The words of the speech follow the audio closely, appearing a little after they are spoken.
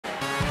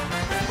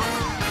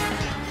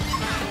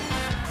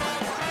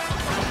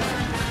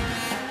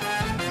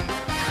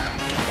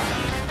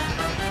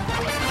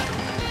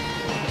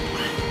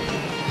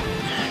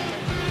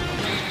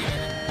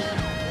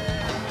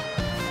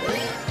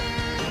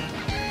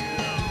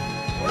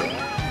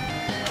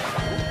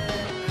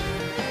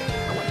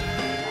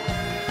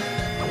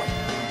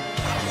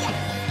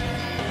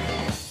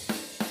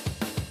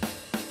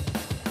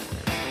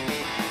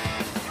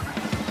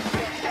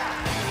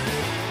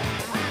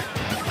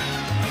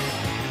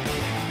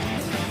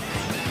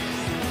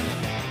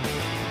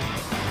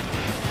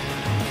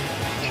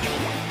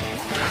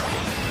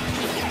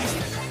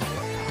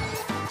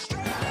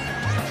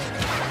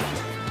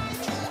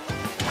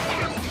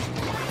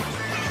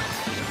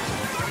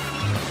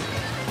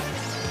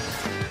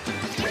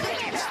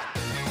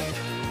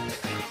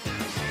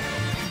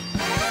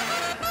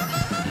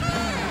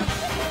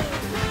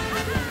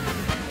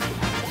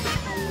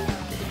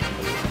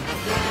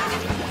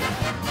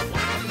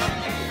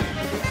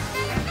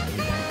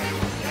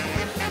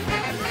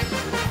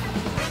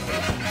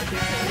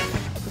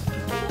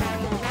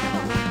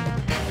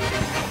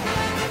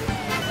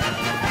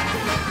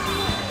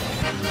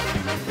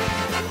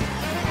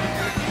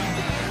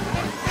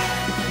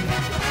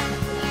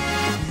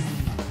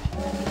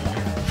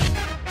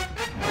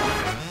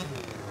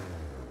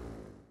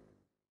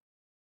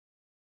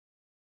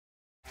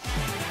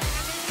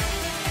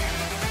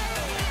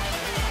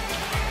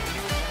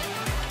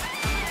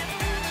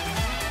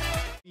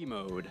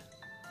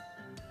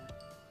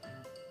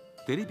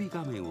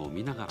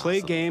mode.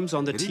 Play games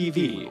on the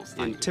TV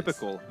in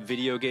typical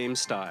video game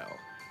style.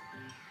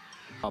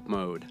 Up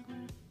mode.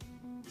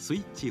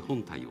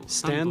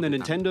 Stand the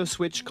Nintendo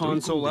Switch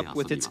console up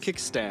with its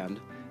kickstand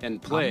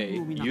and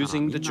play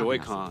using the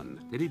Joy-Con.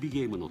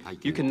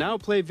 You can now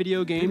play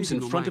video games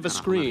in front of a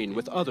screen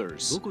with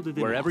others,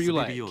 wherever you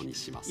like,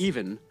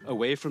 even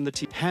away from the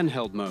TV.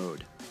 Handheld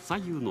mode.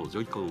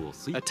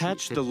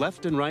 Attach the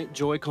left and right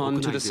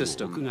Joy-Con to the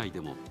system.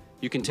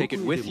 You can take it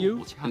with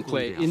you and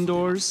play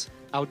indoors,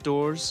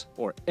 outdoors,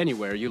 or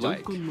anywhere you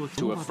like,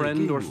 to a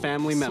friend or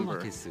family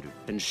member,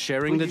 and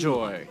sharing the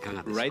joy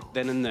right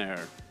then and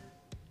there.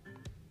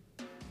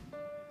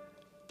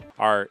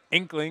 Our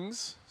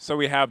Inklings. So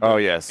we have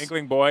the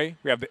Inkling boy,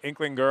 we have the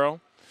Inkling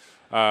girl.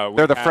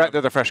 They're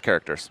the fresh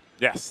characters.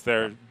 Yes,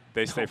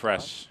 they stay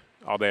fresh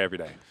all day, every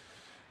day.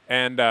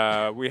 And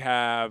we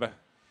have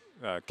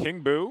King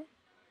Boo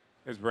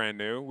is brand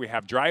new. We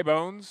have Dry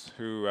Bones,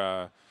 who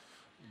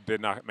did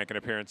not make an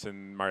appearance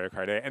in Mario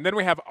Kart 8. And then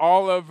we have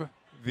all of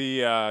the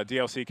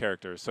DLC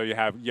characters. So you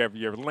have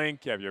your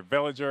Link, you have your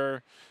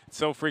villager. It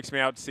still freaks me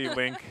out to see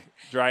Link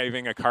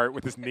driving a cart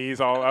with his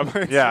knees all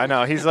up. Yeah, I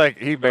know. He's like,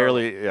 he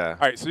barely, yeah.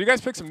 All right, so you guys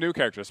pick some new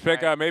characters.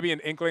 Pick maybe an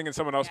Inkling and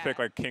someone else pick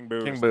like King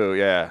Boo. King Boo,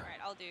 yeah. All right,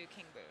 I'll do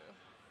King Boo.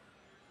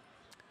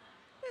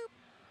 Boop.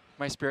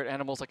 My spirit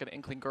animal's like an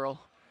Inkling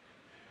girl.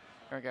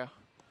 There we go.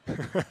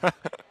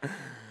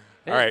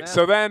 All right,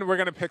 so then we're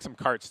going to pick some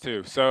carts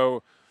too.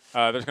 So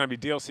there's going to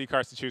be DLC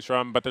carts to choose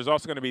from, but there's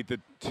also going to be the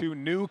 2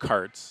 new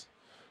carts,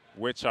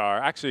 which are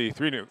actually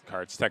 3 new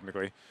carts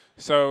technically.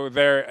 So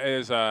there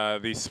is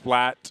the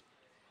Splat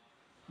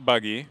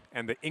Buggy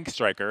and the Ink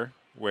Striker,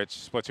 which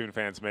Splatoon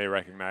fans may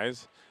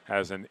recognize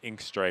as an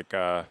Ink Strike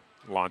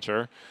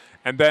launcher.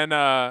 And then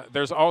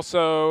there's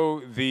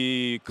also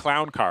the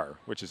Clown Car,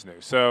 which is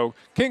new. So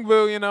King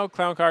Boo, you know,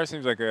 Clown Car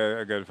seems like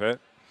a good fit.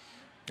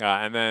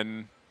 And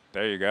then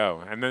there you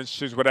go. And then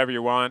choose whatever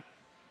you want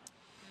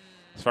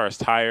as far as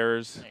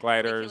tires,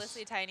 gliders.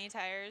 Ridiculously tiny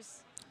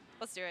tires.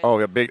 Let's do it. Oh,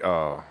 yeah, big.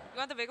 Oh. You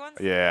want the big ones?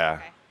 Yeah.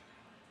 Okay.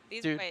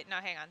 These. Dude. Wait, no,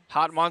 hang on.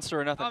 Hot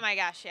monster or nothing. Oh my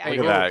gosh, yeah. Look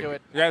at that. Do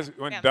it. You guys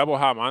went double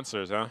hot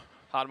monsters, huh?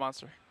 Hot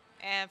monster.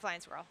 And flying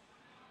squirrel.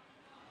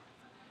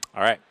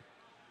 All right.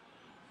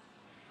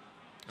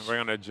 And we're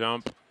going to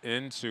jump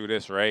into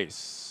this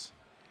race.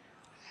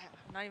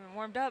 I'm not even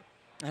warmed up.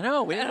 I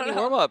know. We didn't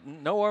warm up.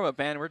 No warm up,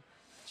 man.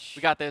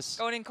 We got this.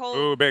 Going in cold.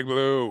 Ooh, Big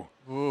Blue.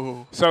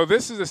 Ooh. So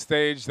this is a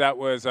stage that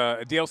was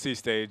a DLC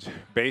stage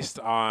based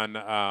on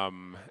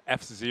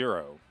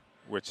F-Zero,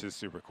 which is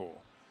super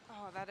cool.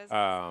 Oh, that is.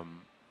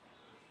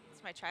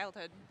 It's my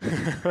childhood.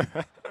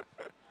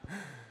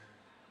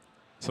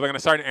 So they're going to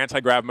start in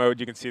anti-grav mode.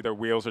 You can see their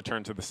wheels are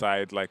turned to the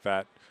side like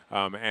that.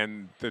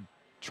 And the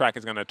track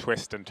is going to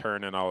twist and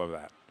turn and all of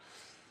that.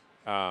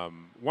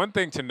 One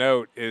thing to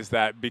note is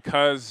that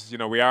because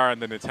we are on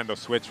the Nintendo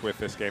Switch with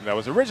this game that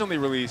was originally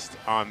released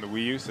on the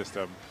Wii U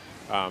system,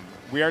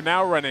 we are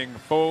now running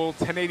full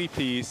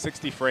 1080p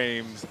 60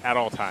 frames at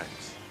all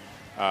times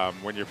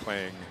when you're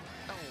playing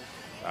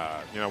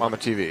on the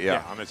TV,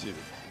 yeah. On the TV.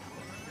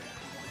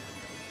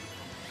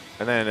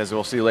 And then, as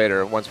we'll see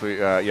later, once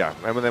we, and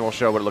then we'll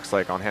show what it looks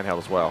like on handheld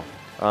as well.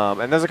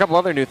 And there's a couple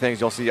other new things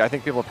you'll see. I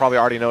think people probably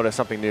already noticed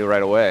something new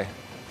right away.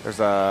 There's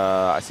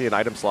I see an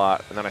item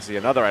slot, and then I see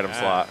another item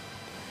slot.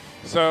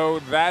 So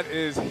that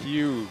is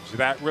huge.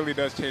 That really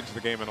does change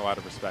the game in a lot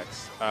of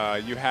respects.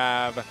 You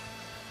have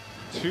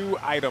 2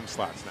 item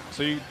slots now.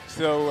 So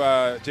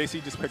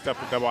JC just picked up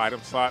a double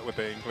item slot with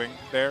the Inkling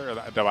there, or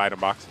a double item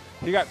box.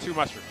 He got 2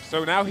 mushrooms.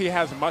 So now he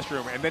has a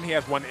mushroom, and then he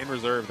has 1 in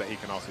reserve that he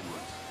can also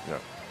use.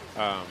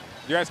 Yeah.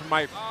 You guys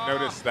might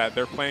notice that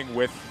they're playing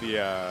with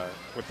the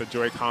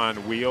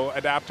Joy-Con wheel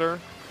adapter.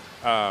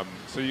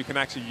 So you can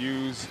actually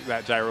use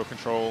that gyro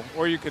control,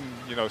 or you can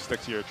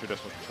stick to your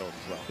traditional controls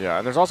as well. Yeah,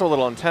 and there's also a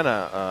little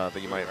antenna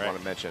that you might want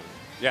to mention.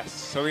 Yes,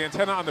 so the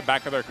antenna on the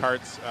back of their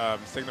carts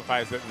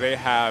signifies that they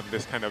have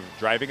this kind of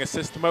driving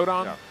assist mode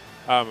on,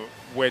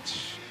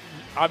 which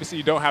obviously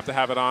you don't have to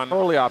have it on.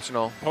 Totally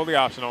optional. Totally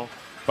optional,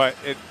 but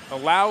it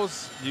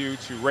allows you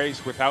to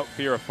race without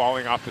fear of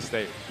falling off the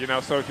stage.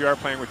 So if you are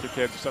playing with your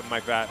kids or something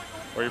like that,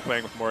 or you're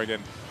playing with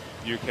Morgan,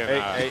 you can.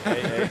 Hey.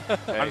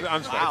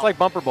 I'm It's like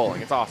bumper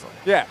bowling. It's awesome.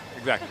 Yeah,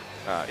 exactly.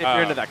 If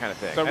you're into that kind of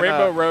thing. So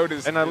Rainbow Road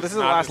is. And this is the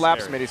last lap,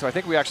 Smitty. So I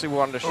think we actually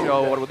wanted to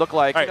show what it would look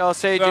like. Right.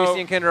 Say JC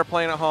and Kinder are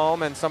playing at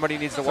home, and somebody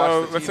needs to watch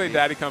the TV. Let's say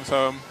Daddy comes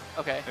home.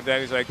 Okay. And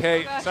Daddy's like,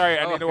 hey, sorry,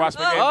 I need to watch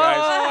my game,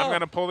 guys. I'm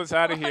going to pull this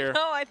out of here.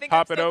 No, I think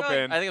Pop I'm it still open.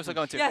 going. I think I'm still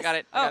going to. Yes. I got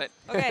it. I got it.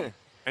 Okay.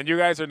 And you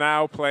guys are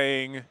now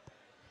playing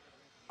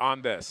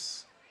on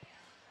this.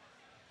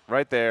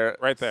 Right there.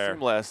 Right there.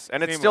 Seamless.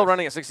 And it's still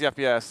running at 60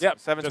 FPS. Yep.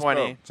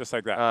 720. Just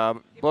like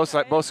that.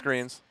 Both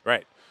screens.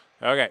 Right.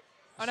 Okay.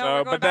 Oh,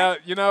 no, we're going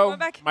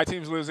back. But my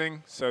team's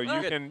losing, so you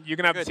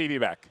can have the TV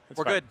back.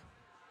 We're good.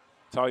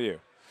 It's all you.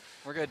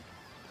 We're good.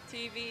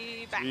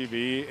 TV back.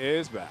 TV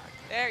is back.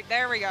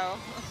 There we go.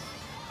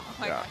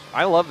 my Yeah. gosh.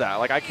 I love that.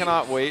 Like, I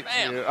cannot wait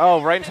to.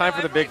 Oh, right in time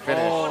for the big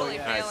finish. Totally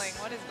Nice. failing.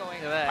 What is going Look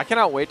at on? that. I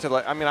cannot wait to,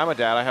 like, I mean, I'm a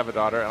dad, I have a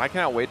daughter, and I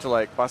cannot wait to,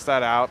 like, bust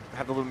that out,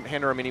 have the little,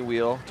 hand her a mini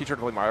wheel, teach her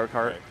to play Mario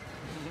Kart. Right.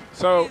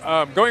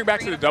 So going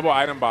back to the double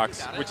item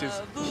box, which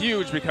is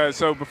huge because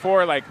so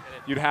before, like,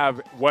 you'd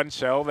have one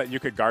shell that you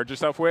could guard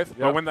yourself with,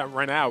 but when that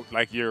ran out,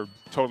 like, you're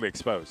totally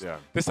exposed. Yeah.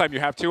 This time you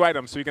have 2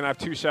 items, so you can have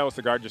 2 shells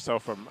to guard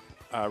yourself from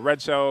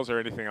red shells or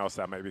anything else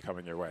that might be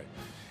coming your way.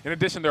 In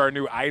addition, there are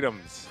new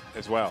items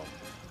as well.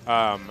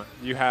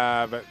 You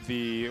have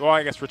the, well,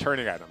 I guess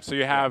returning items. So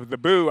you have the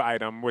Boo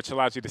item, which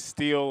allows you to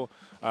steal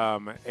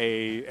an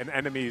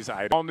enemy's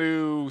item. All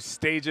new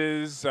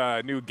stages,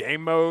 new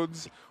game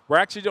modes. We're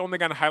actually only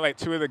going to highlight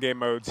 2 of the game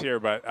modes here,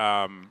 but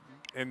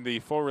in the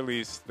full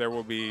release, there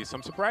will be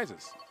some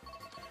surprises.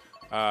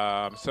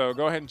 So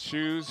go ahead and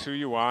choose who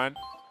you want.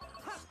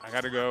 I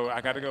gotta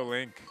go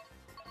Link.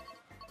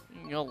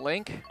 You know,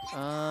 Link.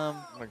 I'm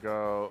going to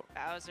go.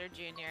 Bowser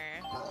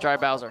Jr. Try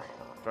Bowser.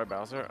 Try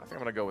Bowser? I think I'm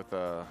going to go with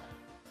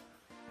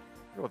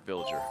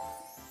Villager.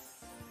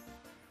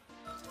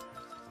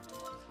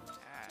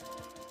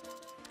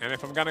 And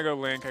if I'm gonna go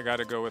Link, I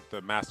gotta go with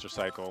the Master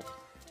Cycle.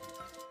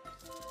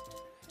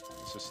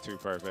 It's just too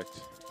perfect.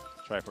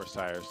 Triforce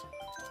tires.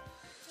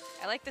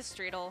 I like the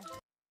Streetle.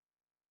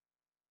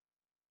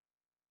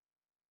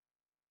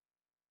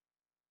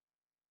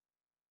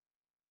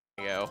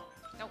 There you go.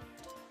 Nope.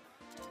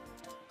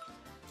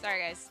 Sorry,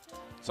 guys.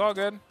 It's all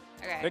good.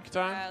 Okay. Take your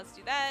time. Let's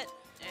do that,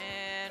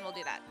 and we'll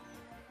do that.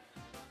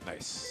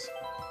 Nice.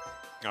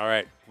 All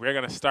right, we're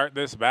gonna start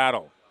this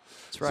battle.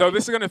 That's right. So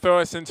this is gonna throw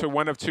us into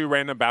one of 2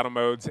 random battle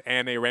modes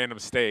and a random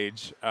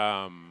stage.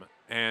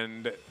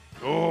 And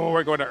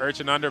we're going to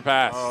Urchin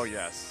Underpass. Oh,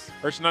 yes.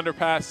 Urchin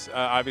Underpass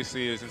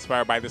obviously is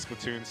inspired by the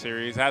Splatoon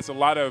series. It has a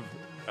lot of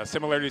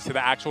similarities to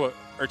the actual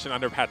Urchin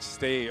Underpass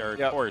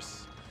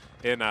course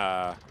in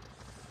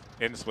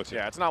Splatoon.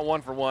 Yeah, it's not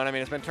 1 for 1. I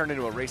mean, it's been turned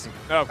into a racing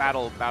No.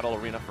 battle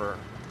arena for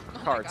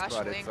carts, gosh,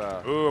 but Link.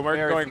 it's Ooh, and we're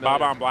very going familiar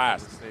Bob on from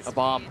Blast. the A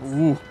bomb.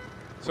 Ooh.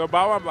 So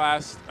Bob on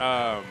Blast,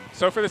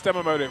 so for this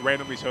demo mode, it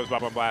randomly shows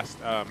Bob on Blast.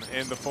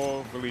 In the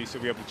full release,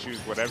 you'll be able to choose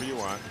whatever you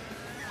want.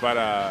 But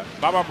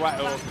Bob on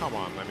Blast, oh, come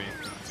on, let me.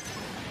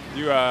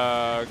 You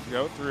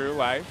go through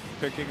life,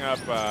 picking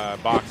up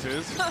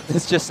boxes.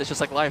 It's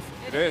just like life.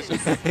 It is. You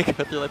go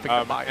through life, pick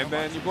up box. And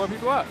then you blow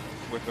people up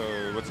with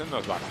what's in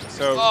those boxes.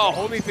 So the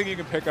only thing you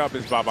can pick up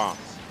is Bob-ombs.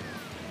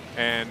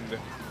 And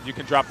you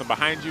can drop them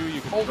behind you,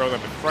 you can throw them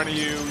in front of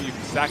you, you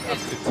can stack up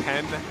to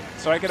 10.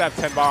 So I could have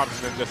 10 bombs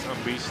and then just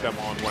unleash them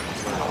on one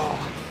player,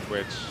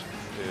 which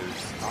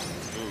is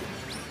awesome. Ooh.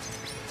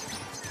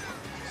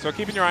 So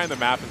keeping your eye on the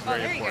map is very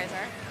there you important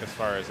guys are. as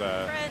far as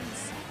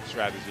Friends.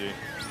 strategy.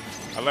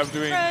 I love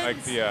doing Friends.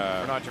 like the.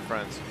 We're not your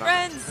friends. Not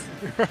Friends.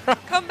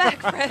 Come back,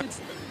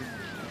 friends.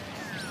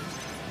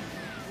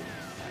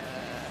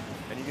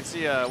 And you can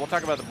see, we'll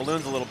talk about the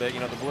balloons a little bit.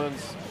 You know, the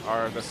balloons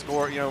are the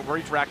score. You know, we're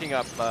each racking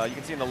up. You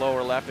can see in the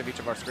lower left of each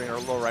of our screen, or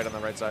lower right on the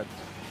right side.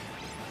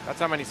 That's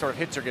how many sort of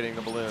hits you're getting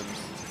the balloons.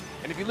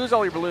 And if you lose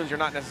all your balloons, you're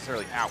not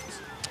necessarily out.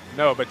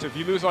 No, but if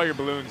you lose all your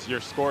balloons,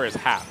 your score is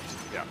halved.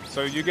 Yeah.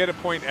 So you get a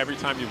point every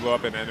time you blow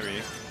up an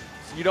enemy.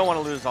 So you don't want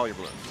to lose all your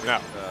balloons. No,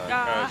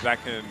 Ah. because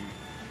that can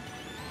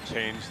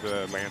change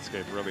the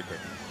landscape really quick.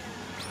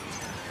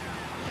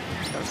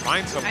 Gotta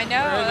find something. I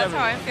know. Where is That's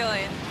how everyone? I'm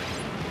feeling.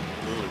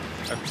 Ooh,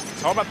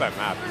 it's all about that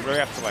map. You really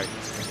have to like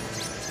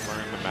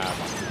learn the map.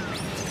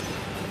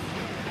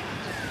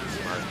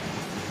 Smart.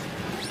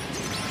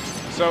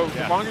 So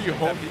Yeah. the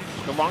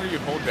longer you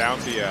hold down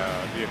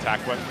the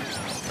attack button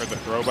or the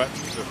throw button,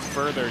 the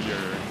further your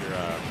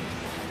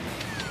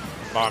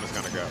bomb is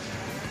gonna go.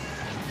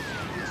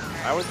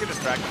 I always get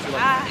distracted too,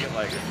 like, trying to get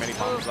like as many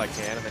bombs as I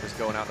can, and then just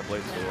going out in the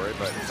blaze of glory.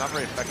 But it's not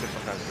very effective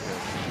sometimes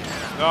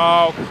because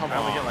No, come I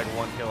only on. get like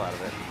 1 kill out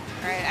of it.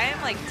 All right, I am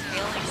like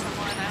tailing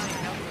someone. I don't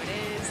even know who it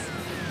is.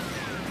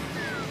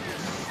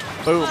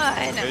 Boom.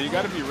 Yeah, you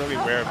got to be really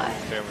aware of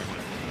who's tailing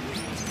you.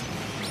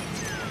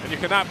 And you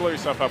cannot blow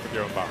yourself up with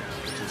your own bombs.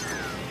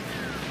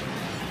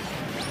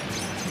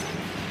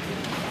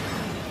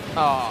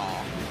 Oh.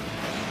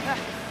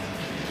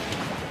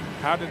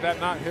 How did that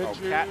not hit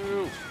you? Cat.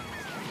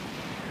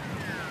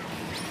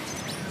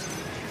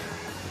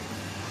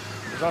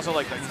 There's also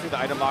like, you see the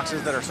item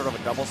boxes that are sort of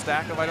a double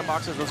stack of item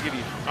boxes? Those give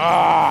you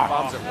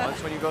bombs at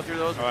once when you go through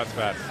those. Oh, that's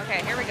bad.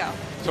 Okay, here we go.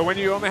 So when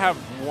you only have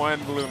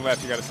 1 balloon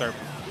left, you got to start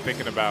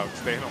thinking about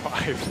staying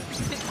alive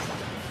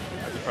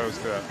as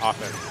opposed to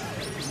offense,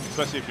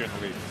 especially if you're in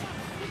the lead.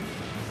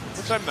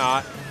 Which I'm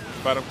not,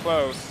 but I'm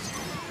close.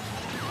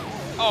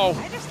 Oh.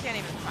 I just can't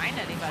even find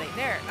anybody.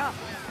 There. Oh.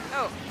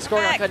 Oh. Score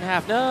got back. cut in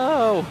half.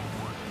 No.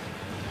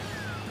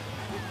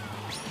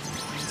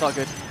 It's all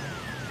good.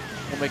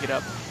 We'll make it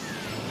up.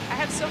 I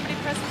have so many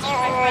presents for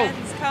my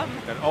friends. Come.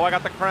 And, oh, I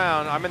got the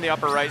crown. I'm in the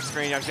upper right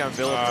screen. You see I'm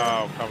villager.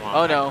 Oh, come on.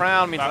 Oh, no.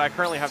 Crown means that I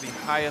currently have the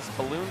highest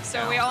balloon So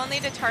count. we all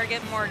need to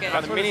target Morgan.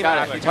 On the what mini it map,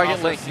 sounds you like. can Target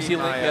also Link. You see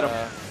Link, my, hit him.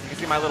 you can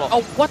see my little,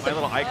 Oh, what my the-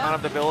 little icon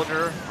of the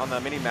villager on the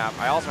mini map.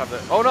 I also have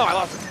the. Oh no, I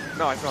lost it.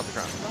 No, I still have the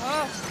crown.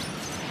 Oh.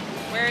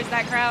 Where is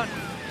that crown?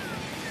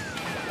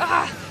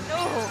 Ah, no.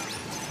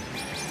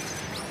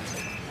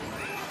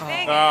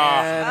 Dang it.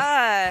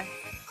 Ah.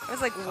 I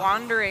was like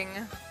wandering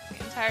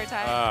the entire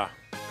time.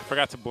 I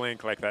forgot to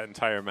blink like that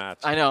entire match.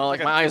 I know,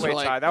 like my eyes were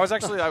like. tie. That was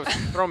actually, that was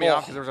throwing me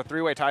off because there was a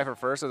 3-way tie for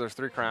first, so there's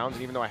 3 crowns,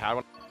 and even though I had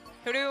one.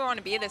 Who do we want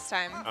to be this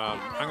time?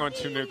 I'm going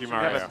to Nuki Should we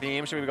Mario. have a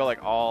theme? Should we go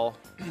like all?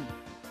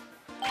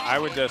 I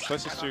would let's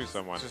just choose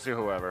someone. Let's just do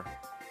whoever.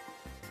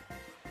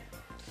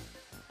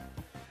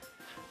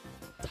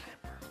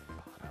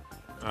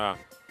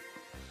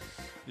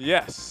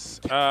 Yes.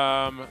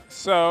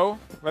 So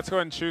let's go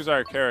ahead and choose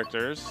our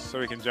characters so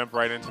we can jump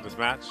right into this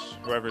match.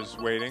 Whoever's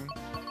waiting.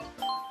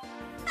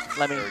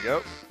 Let me. There we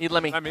go. Need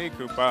let me. Let me,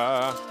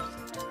 Koopa.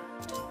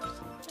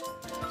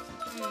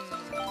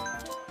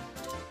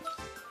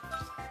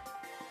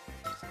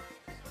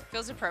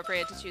 Feels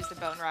appropriate to choose the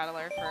Bone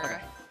Rattler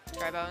for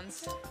Dry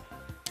Bones.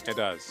 It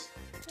does.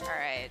 All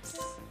right.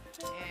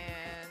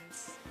 And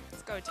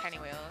let's go Tiny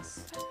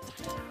Wheels.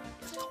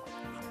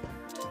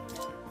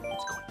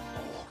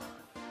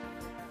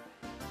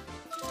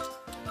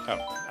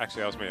 Oh,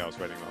 actually, that was me. I was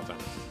waiting the whole time.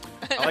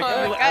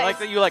 I like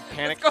that you like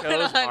panic what's going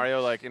chose on?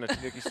 Mario like in a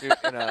Tanuki suit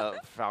in a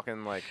Falcon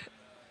mobile.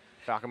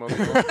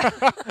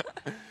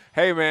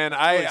 Hey, man,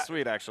 Really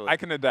sweet actually. I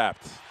can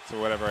adapt to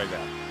whatever I get.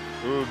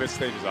 Ooh, this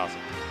stage is awesome.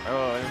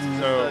 Oh, it's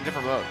So- a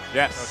different mode.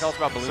 Yes. So tell us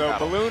about Balloon So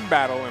Battle. Balloon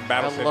Battle and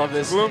Battle I City. love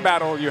this Balloon game.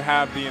 Battle, you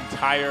have the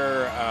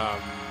entire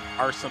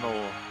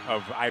arsenal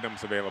of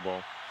items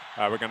available.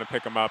 We're going to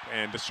pick them up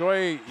and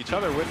destroy each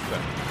other with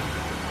them.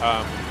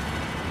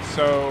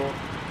 So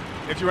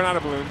if you run out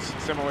of balloons,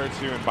 similar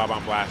to in Bob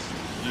on Blast,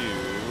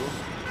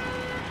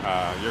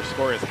 your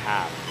score is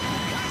half.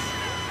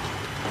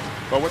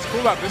 But what's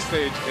cool about this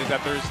stage is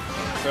that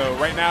so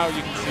right now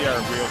you can see our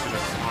wheels are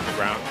just on the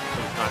ground, so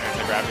it's not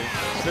anti-gravity.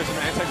 So there's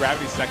an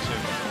anti-gravity section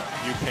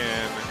you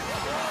can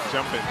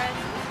jump in.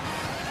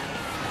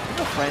 You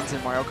know friends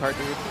in Mario Kart,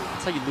 dude.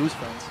 That's how you lose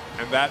friends.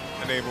 And that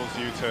enables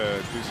you to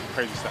do some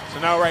crazy stuff.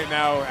 So right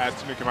now, as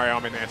Tanuki Mario,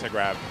 I'm in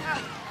anti-grav,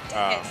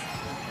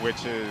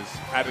 which is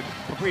at a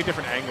completely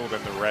different angle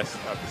than the rest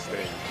of the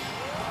stage.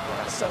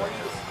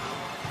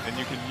 And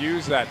you can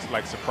use that to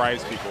like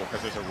surprise people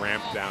because there's a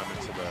ramp down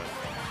into the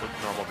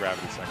normal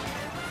gravity section.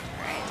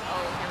 All right.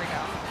 Oh, here we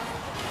go.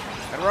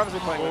 And we're obviously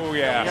playing Oh, with,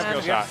 yeah, we have,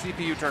 skill we have shot.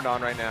 CPU turned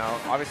on right now.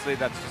 Obviously,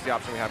 that's just the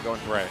option we have going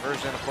for Right. this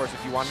version. Of course,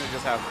 if you wanted to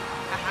just have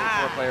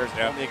 4 players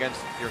only against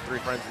your 3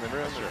 friends in the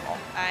room, Sure.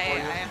 I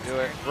am do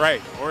it.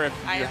 Right, or if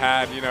I you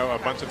am- had, a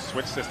bunch of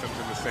Switch systems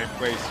in the same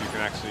place, you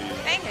can actually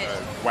Dang it.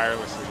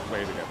 wirelessly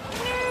play together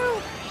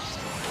No!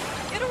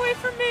 Get away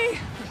from me!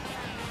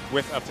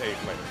 with up to 8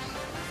 players.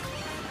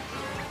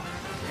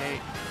 Hey.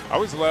 I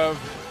always love,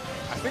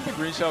 I think the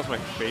green shell is my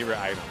favorite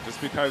item, just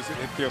because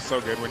it feels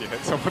so good when you hit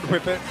someone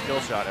with it. Skill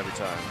shot every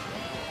time.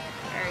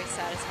 Very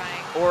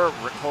satisfying. Or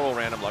total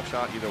random luck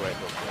shot. Either way, it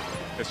feels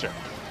good. It's true.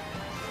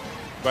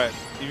 But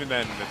even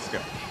then, it's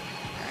good.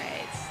 All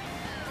right.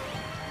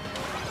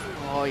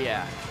 Oh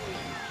yeah.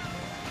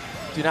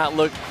 Do not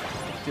look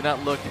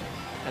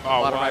at the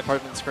bottom right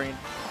part of the screen.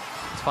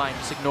 It's fine.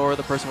 Just ignore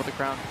the person with the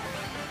crown.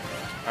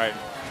 All right.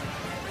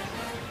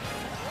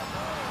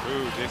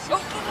 Ooh, Jason.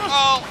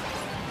 Oh!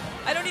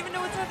 I don't even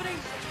know what's happening.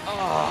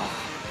 Oh,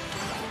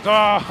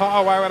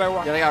 why would I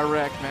walk? Yeah, they got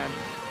wrecked, man.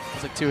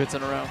 It's like 2 hits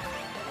in a row.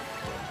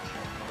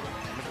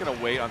 I'm just gonna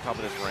wait on top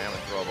of this ramp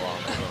and throw a bomb.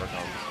 Whoever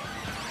comes.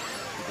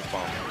 Keep this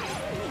bomb.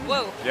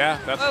 Whoa. Yeah,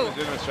 that's Whoa. a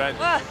legitimate strategy.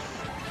 Ah.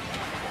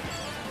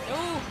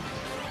 No.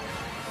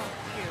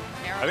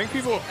 I think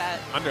people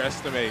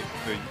underestimate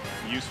the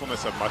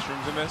usefulness of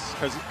mushrooms in this,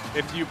 because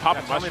if you pop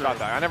a Tell me mushroom, about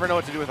that. I never know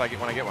what to do with when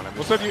I get one. I'm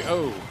well, just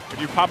so if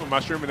you pop a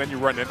mushroom and then you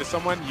run into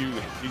someone, you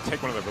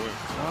take one of their balloons.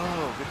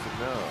 oh, good to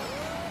know.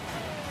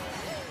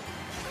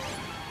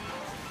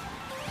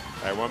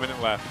 All right, 1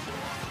 minute left.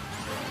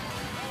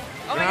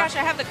 Oh my gosh, I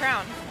have the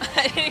crown.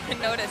 I didn't even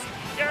notice.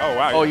 Oh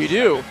wow. Oh, you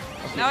do?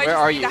 Now I Where just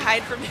are need you? to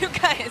hide from you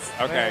guys.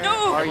 Okay.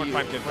 No! Are Everyone you?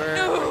 find kid. Where-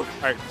 No! All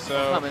right,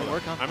 so coming, we're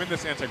coming. I'm in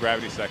this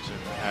anti-gravity section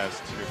as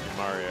Tanuki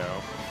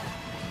Mario.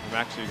 I'm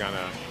actually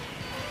gonna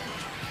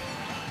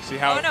see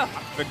how Oh, no.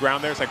 the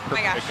ground there is like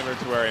my gosh. perpendicular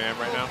to where I am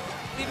right now.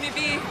 Leave me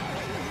be.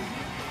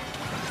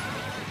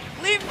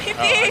 Leave me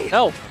be!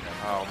 No.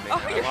 Oh man,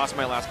 Oh, I you're- lost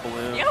my last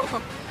balloon. Yo.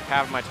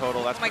 Half my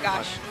total. That's Oh my pretty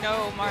gosh. much-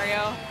 No,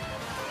 Mario.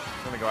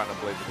 I'm gonna go out in a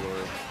blaze of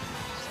glory.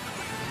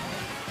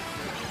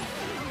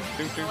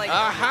 Like,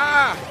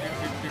 Aha!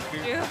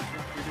 Ew.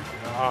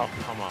 Oh,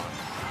 come on.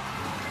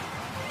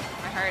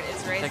 My heart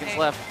is racing. Seconds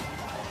left.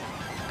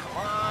 Come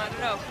on.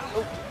 No.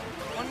 Oh.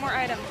 One more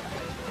item.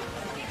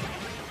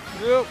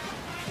 Nope.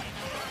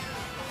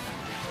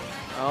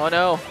 Oh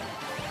no.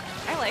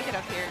 I like it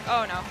up here.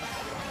 Oh no.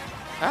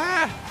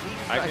 Ah!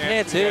 I can't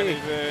can't see see.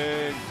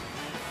 anything.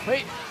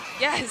 Wait.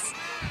 Yes.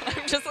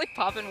 I'm just like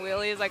popping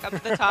wheelies like up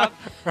at the top.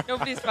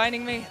 Nobody's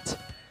finding me.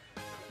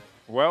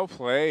 Well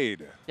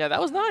played. Yeah, that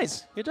was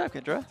nice. Good job,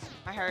 Kendra.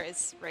 My heart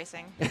is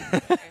racing. Very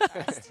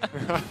fast.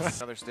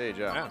 Another stage,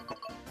 yeah.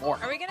 Yeah.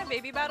 Are we gonna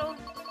baby battle?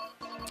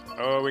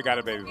 Oh, we got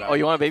a baby battle. Oh,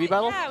 you want a baby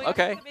battle? Yeah, we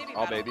Okay. gotta do a baby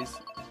All battle. babies.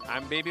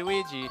 I'm Baby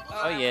Luigi.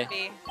 Oh, I'm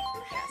baby.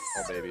 Yes.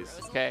 All babies.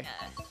 Okay.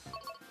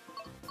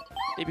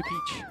 Baby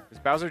Peach. Is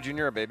Bowser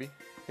Jr. a baby?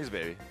 He's a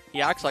baby.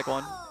 He acts like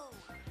one.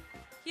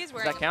 He's Does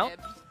wearing that count? a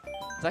bib.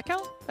 Does that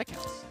count? That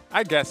counts.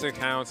 I guess it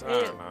counts. I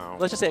don't know.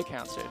 Let's just say it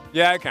counts, dude.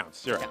 Yeah, it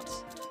counts. You're It right.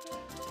 counts.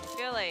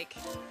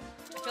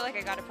 I feel like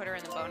I got to put her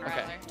in the bone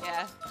Okay. rattler.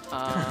 Yeah.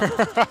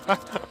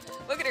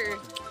 Look at her.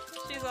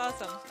 She's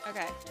awesome.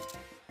 Okay.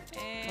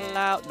 And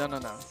Cloud. No.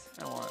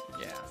 I want.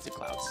 Yeah, let's do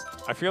clouds.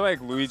 I feel like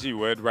Luigi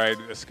would ride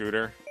a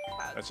scooter.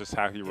 clouds. That's just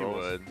how he rolls.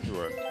 would. He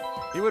would.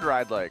 He would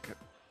ride like,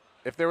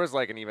 if there was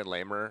like an even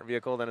lamer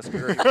vehicle than a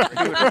scooter, he would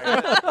ride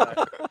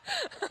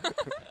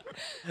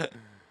it.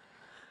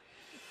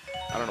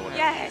 I don't know what.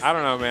 Yes. I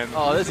don't know, man.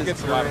 Oh, this he is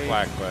gets a lot of great.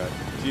 flack, but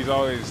he's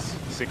always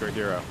a secret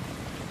hero.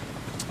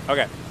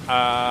 Okay,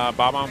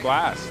 Bob on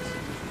Blast.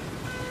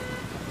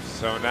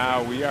 So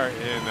now we are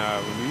in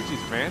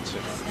Luigi's mansion.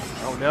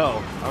 Oh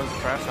no! I was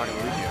trash talking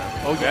Luigi.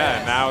 Oh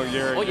Yeah, now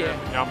you're, Oh, you're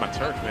yeah. on my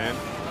turf, man.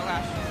 Oh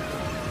gosh.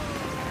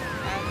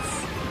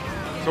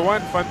 That's So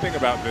one fun thing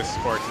about this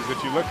course is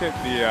if you look at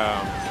the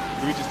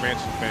Luigi's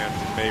Mansion fans,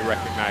 they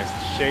recognize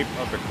the shape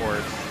of the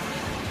course.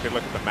 They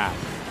look at the map.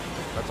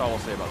 That's all we'll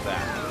say about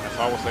that. That's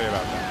all we'll say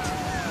about that.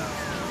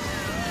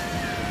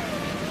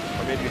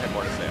 Or maybe you had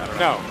more to say. I don't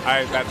know.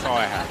 No, that's all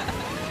I have.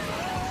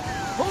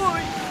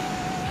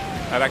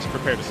 I'd actually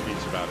prepared a speech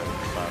about it,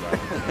 but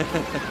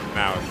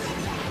now it's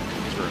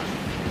true.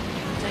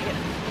 Take it.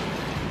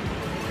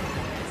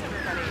 Where's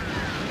everybody?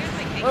 You guys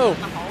like hanging Whoa. in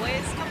the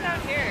hallways? Come down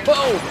here.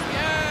 Whoa!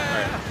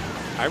 Yeah.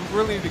 I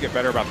really need to get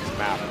better about this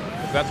map,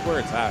 because that's where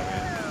it's at, man.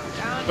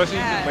 Down, Especially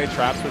if you yeah. can lay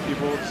traps for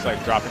people, just like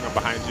dropping them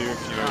behind you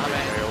if you know Oh, you're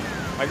man. failed.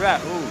 Like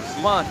that. Ooh,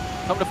 see? Come on,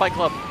 come to Fight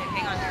Club.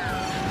 Okay, hang on.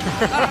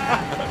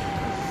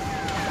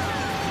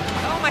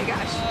 Oh my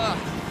gosh.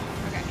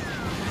 Okay.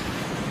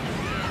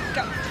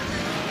 Go.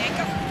 And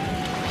go.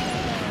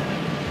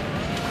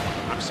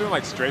 I'm just doing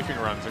like strafing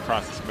runs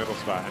across this middle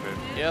spot and then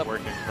Yep.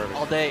 working perfect.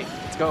 All day.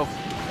 Let's go.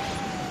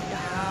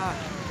 Yeah.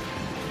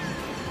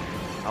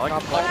 I like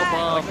to Drop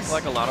all the bombs.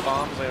 collect a lot of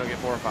bombs. Like, I'll get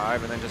 4 or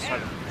 5, and then just try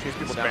to chase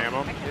people Spam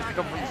down. them. Just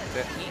come from,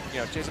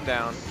 chase them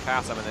down,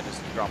 pass them, and then just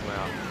drop them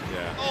out.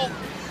 Yeah.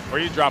 Or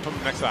you drop them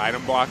next to the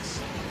item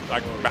blocks,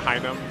 like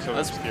behind them, so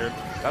they're That's scared.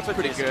 That's what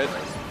pretty Jason good.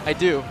 does. I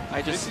do.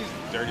 I just. JC's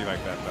dirty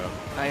like that, though.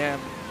 I am.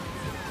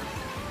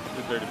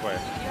 He's a dirty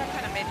player. You have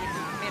kind of made a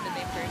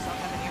name for yourself,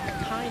 haven't you?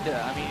 Kinda.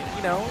 I mean,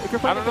 you know, if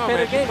you're I playing a don't know,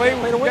 man. competitive game, You play, you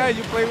play to win. yeah,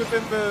 you play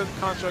within the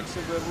constructs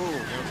of the rule. You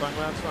know what I'm talking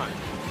about? It's fine.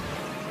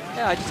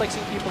 Yeah, I just like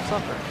seeing people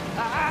suffer.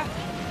 Ah!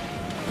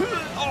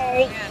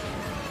 Oh! Man,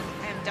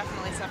 I am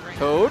definitely suffering.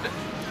 Code.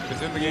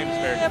 It's in the game. It's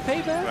fair. Yeah,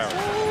 payback. That was-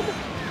 Code.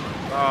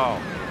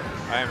 Oh,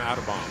 I am out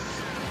of bombs.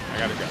 I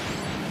gotta go.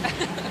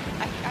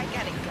 I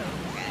gotta go.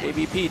 Okay.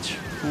 Baby Peach,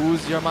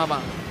 who's your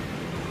mama?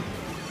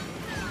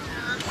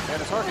 And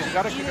it's hard because you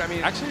got to, I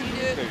mean, Actually,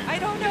 I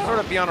don't you know. sort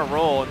of be on a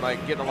roll and like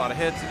getting a lot of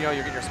hits, and you're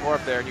getting your score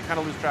up there, and you kind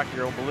of lose track of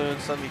your own balloon.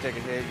 Suddenly you take a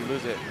hit, you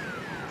lose it.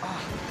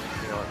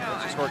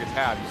 Once your score gets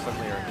halved, you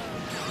suddenly are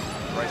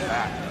right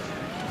back.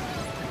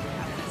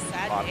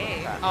 Sad Bottom of the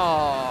day. pack.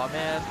 Oh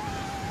man.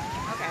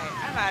 Okay,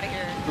 I'm out of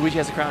here. Luigi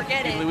has a crown.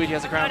 Forget Baby it. Luigi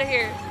has a I'm crown. out of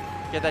here.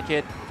 Get that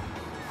kid.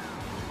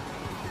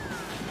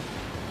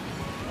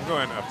 I'm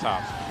going up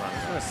top. I'm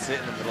just going to sit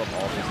in the middle of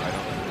all these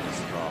items and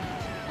just drop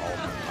all of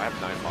them. I have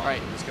 9 bombs.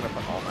 Right. I'm just going to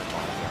put all 9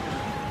 bombs down.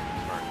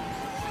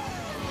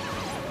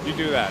 You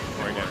do that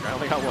before I get I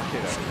only got 1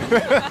 hit.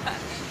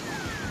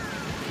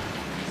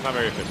 It's not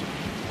very efficient.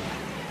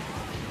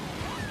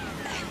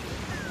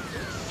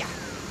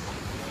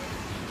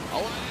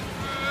 All of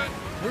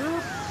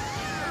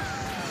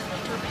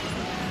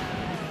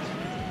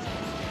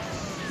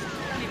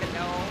I don't even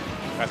know.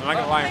 Guys, I'm not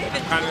gonna lie. what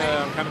am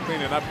I I'm kind of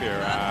cleaning up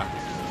here.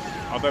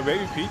 Although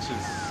Baby Peach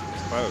is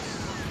close.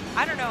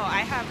 I don't know.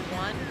 I have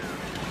one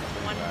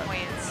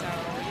point, so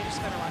you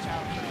just better watch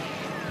out for me.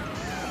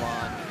 Come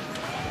on.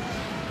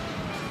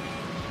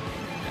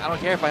 I don't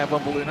care if I have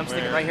one balloon. I'm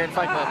sticking Where? right here in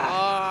Fight Club.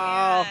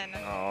 Oh.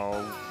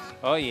 Oh.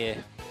 Oh yeah.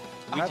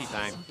 Luigi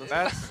time.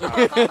 That's,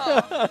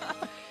 Man.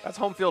 that's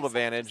home field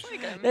advantage.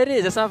 Like him. It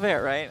is. It's not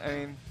fair, right? I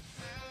mean,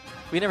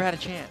 we never had a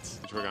chance.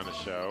 Which we're gonna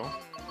show.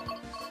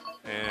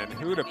 And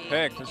who to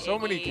pick? There's so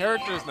many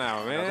characters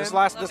now, man. This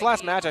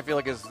last match, I feel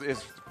like is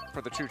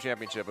for the true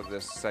championship of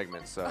this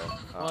segment. So.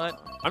 What?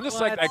 I'm just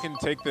What? psyched I can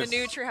take The this.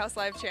 new Treehouse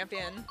Live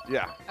champion.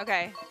 Yeah.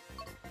 Okay.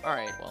 All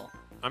right. Well,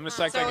 I'm just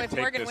So psyched I if can take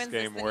Morgan this wins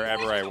game this,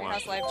 wherever I then want.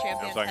 Treehouse Live You know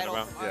champion what I'm title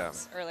talking about? Yeah.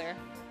 once earlier.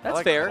 that's I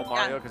like fair. Old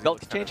Mario 'cause he Belt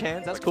was change kinda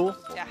hands. That's like- cool.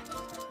 Yeah.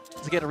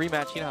 Let's get a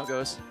rematch. You know how it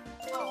goes.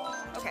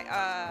 Okay.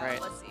 Right.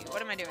 Let's see.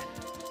 What am I doing?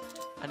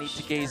 I need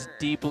to gaze Sure.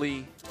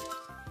 deeply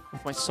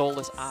with my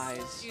soulless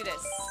eyes. Do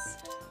this.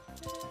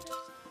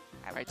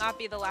 I will Right. not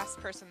be the last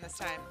person this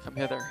time. Come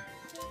hither.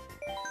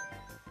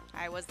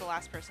 I was the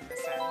last person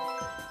this time.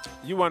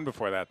 You won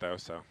before that though,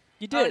 so.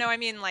 You Oh did. no, I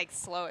mean like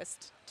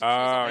slowest. to Oh,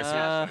 choose on I my see.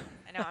 stuff.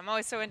 I know. I'm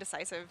always so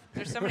indecisive.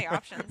 There's so many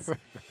options. All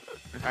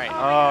right.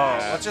 Oh,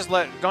 let's just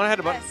don't hit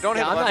a button. Yes. Don't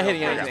hit Yeah, the I'm not button.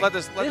 hitting Just anything. let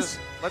this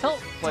Tell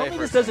play me for a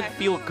this doesn't second.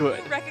 feel good.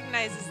 Who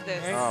recognizes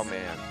this Oh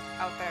man.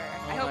 out there?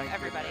 I Oh hope my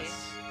everybody.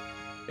 goodness.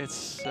 It's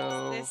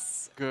so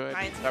This good.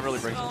 reminds me That really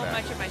brings so it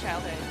back. much of my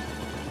childhood.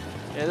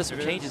 Yeah, this one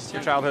It changes. is.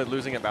 Your childhood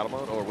losing at battle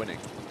mode or winning?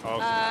 Oh,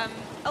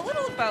 A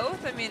little of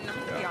both. I mean, I'm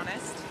gonna be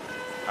honest.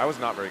 I was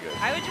not very good.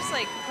 I would just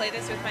like play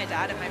this with my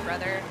dad and my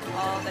brother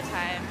all the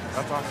time.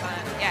 That's awesome.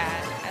 Fun. Yeah,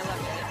 I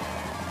loved it.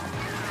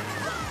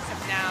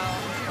 Except now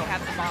we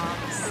have the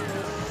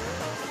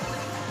bombs.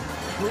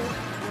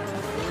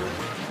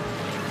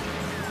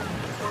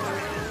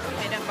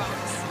 Random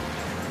bombs.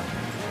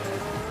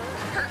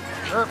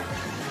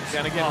 Yeah,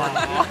 and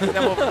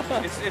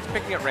again, it's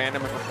picking at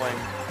random if we're playing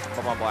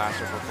Bomb Blast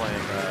or if we're playing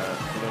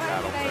Balloon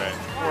Battle. Right.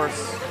 Of course,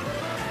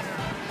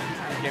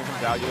 when the game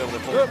comes out, you'll be able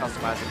to fully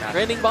customize the map.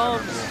 Raining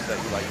bombs. That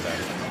you like that.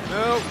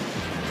 No.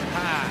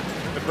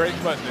 The break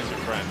button is your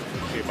friend.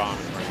 See a bomb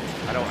in front of you.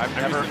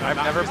 I've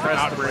never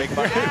pressed the break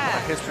button in Yeah.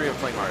 the history of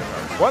playing Mario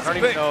Kart. What's I the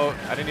didn't thing? even know.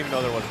 I didn't even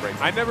know there was a break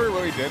button. I never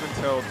really did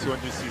until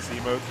 200cc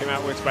mode came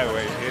out, which, by the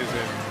way, is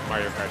in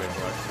Mario Kart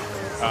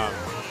Deluxe.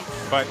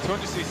 But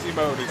 200cc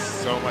mode is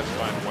so much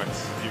fun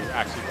once you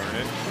actually learn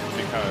it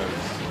because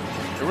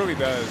it really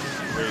does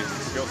raise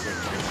the skill set.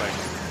 It's like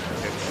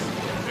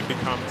it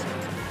becomes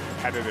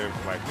competitive,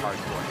 like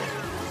hardcore.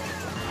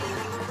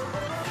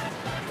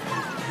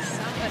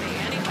 Somebody,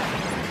 anybody.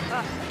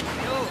 Ugh.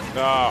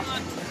 No. No.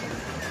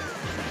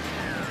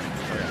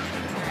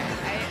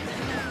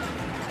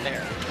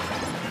 There.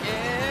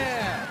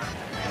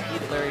 Yeah.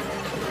 Eat it, Larry. You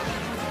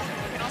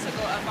can also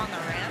go up on the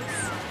ramps.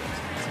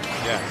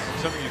 Yes,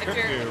 something you If could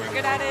you're, do. if you're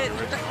good at it,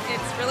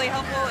 it's really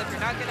helpful. If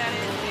you're not good at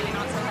it, maybe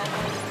not so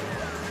helpful.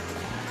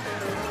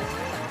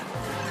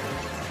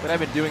 What I've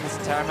been doing this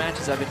entire match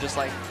is I've been just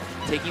like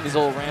taking these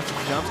little ramps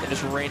and jumps and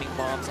just raining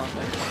bombs on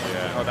them.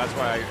 Yeah. Oh, that's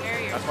why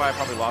I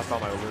probably lost all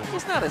my Lulu.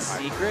 It's not a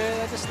secret.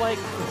 I just like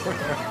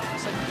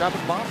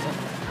dropping bombs on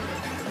them.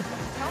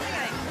 Tell me,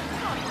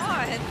 come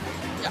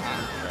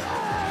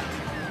on.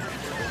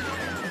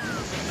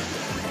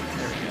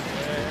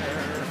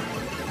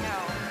 No.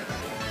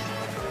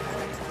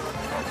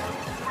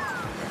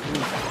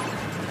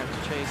 Have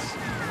to chase.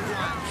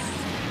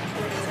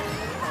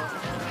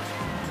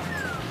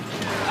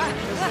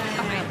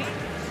 Behind me.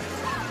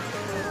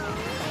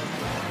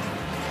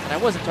 And I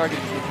wasn't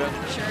targeting you, Joe.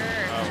 Sure.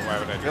 Oh, why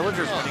would I do that?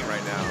 Villagers winning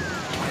right now.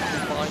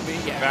 You're following me?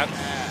 Yeah.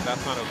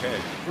 That's not okay.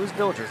 Who's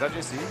Villagers? Is that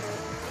JC?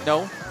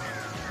 No.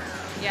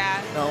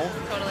 Yeah. No.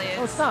 Totally is.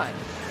 No, it's not.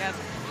 Yep.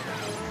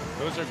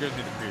 Those are good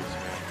mini creeps,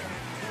 man.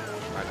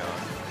 I know.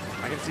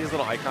 I can see his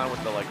little icon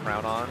with the like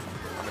crown on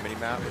the mini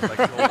map. It's like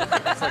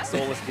it's like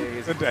soulless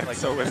gaze. The dead like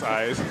soulless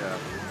eyes. Yeah.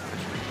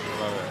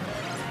 Love it.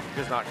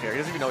 He does not care. He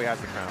doesn't even know he has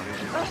the crown.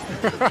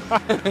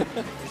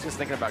 He's just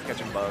thinking about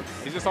catching bugs.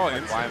 He's just all Like,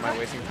 in. why am I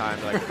wasting time?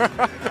 Like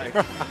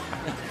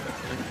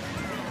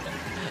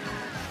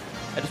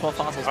I just want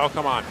fossils. Oh,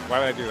 come on. Why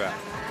would I do that?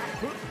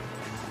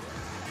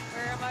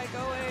 Where am I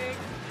going?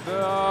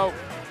 No.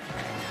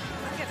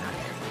 I'm getting out of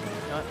here.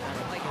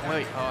 Like, Oh,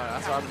 wait. Oh,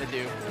 that's what I'm going to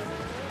do.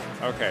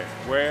 Okay,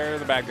 where are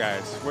the bad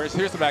guys?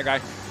 Here's the bad guy.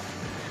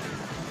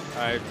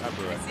 I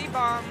blew I it. see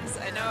bombs.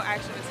 I know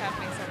action is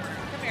happening somewhere.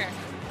 Come here.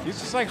 He's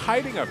just like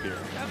hiding up here.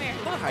 Come here.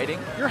 I'm not hiding.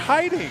 You're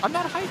hiding. I'm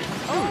not hiding.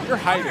 Dude, you're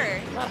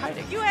hiding. I'm not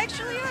hiding. You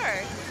actually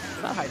are.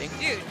 I'm not hiding.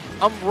 Dude.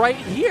 I'm right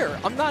here.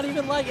 I'm not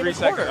even like in 3 a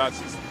corner.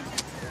 seconds.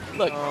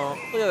 Look.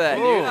 Look at that,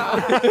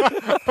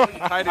 dude.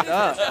 tied it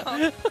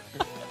up.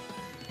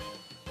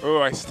 Oh,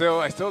 I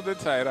still did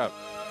tie it up.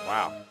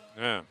 Wow.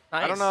 Yeah.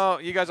 Nice. I don't know.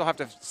 You guys will have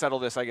to settle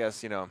this, I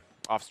guess.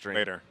 Off stream.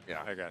 Later.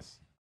 Yeah. I guess.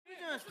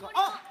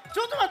 あ、ち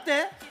ょっと待って。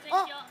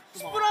あ、ス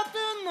プラト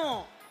ゥーン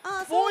の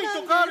ボーイ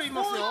とガールい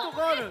ますよ。ボーイと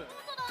ガール。はい、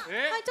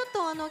ちょっ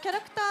とキャラ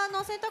クター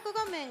の選択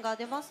画面が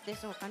出ますで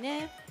しょうか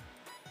ね。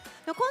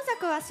今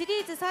作はシ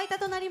リーズ最多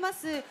となりま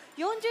す40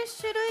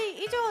種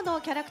類以上の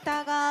キャラク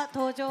ターが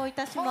登場い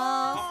たし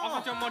ます。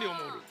赤ちゃんマリオも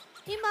おる。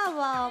今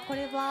はこ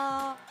れ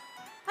は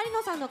有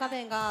野さんの画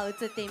面が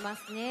映っていま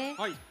すね。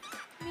はい。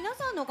皆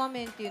さんの画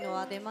面っていうの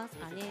は出ます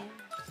かね。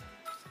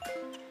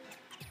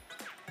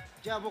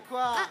じゃあ僕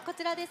はこ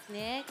ちらです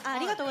ね。あ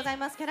りがとうござい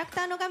ます。キャラク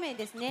ターの画面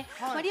ですね。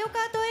はいマリオカ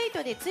ート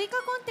8で追加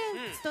コンテ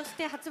ンツとし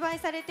て発売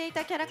されてい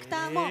たキャラク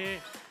ターも、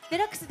デ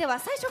ラックスでは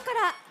最初か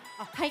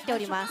ら入ってお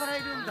ります。最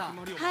初からいるんだ。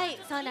はい、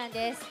そうなん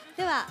です。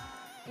では、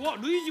うわ、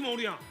ルイージもお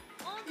るやん。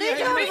ルイー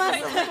ジもおります。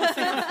いま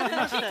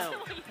したよ。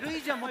ルイ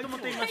ージはもとも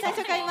といました。最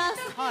初からいま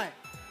す。はい。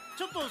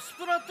ちょっとス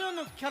プラトゥーン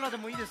のキャラで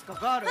もいいですか、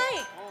ガール。はい、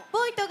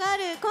ボーイとガー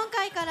ル、今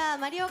回から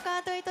マリオカ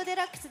ート8デ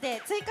ラックス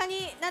で追加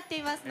になって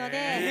いますの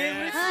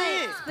で、嬉しい。は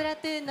い、スプラ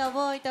トゥーンの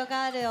ボーイと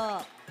ガール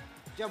を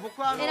じゃあ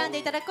僕は選んで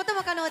いただくこと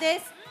も可能で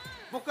す。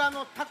僕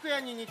拓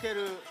也に似て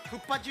るクッ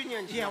パジュニ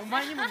アにします。いや、お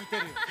前にも似て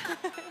る。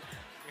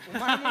お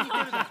前も似て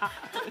るだ。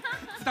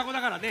双子だ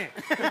からね。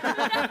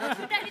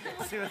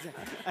すいません。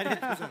ありが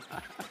とうございます。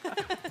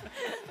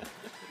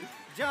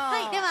じじゃあ、は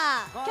い、で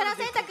はキャラ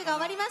選択が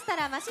終わりました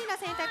らマシンの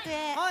選択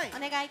へお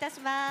願いいた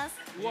します。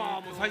うわ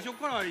ー、もう最初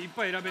からいっ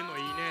ぱい選べるの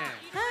いいね。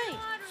はい、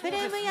フレ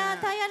ームや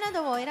タイヤな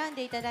どを選ん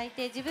でいただい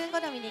て自分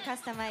好みにカ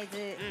スタマイズ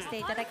して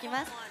いただき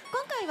ます。今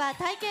回は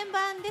体験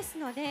版です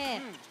ので、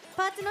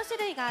パーツの種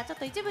類がちょっ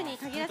と一部に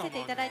限らせて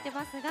いただいて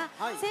ますが、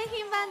製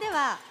品版で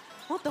は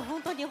もっと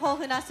本当に豊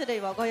富な種類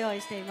をご用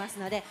意しています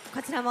ので、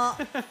こちらも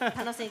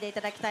楽しんでい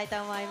ただきたい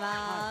と思い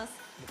ま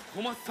す。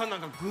小松さんな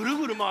んかぐる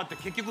ぐる回って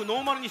結局ノ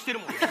ーマルにしてる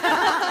もんね。最初は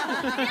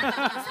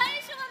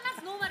ま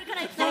ずノーマルか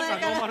らいきたい。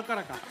ノーマルか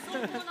らか。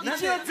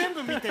一応全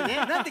部見てね。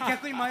なんで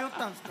逆に迷っ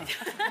たんですか。一応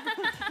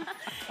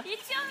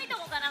見と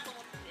こうかなと思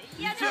って。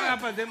一応やっ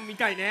ぱり全部見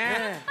たい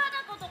ね。パ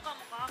ナコとか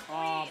もかっこい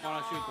いな。パ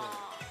ラシュート。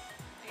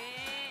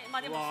ま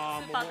あでも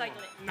スーパーカイ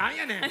トで。なん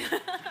やねん。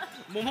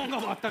モモンガ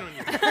もあったのに。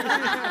は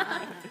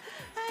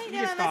い、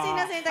ではマシン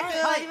の選択終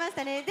わりまし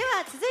たね。で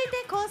は続い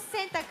てコース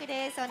選択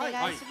です。お願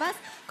いします。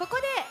ここ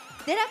で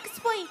デラックス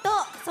ポイント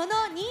その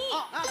2。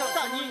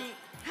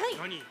はい、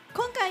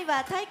今回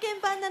は体験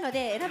版なの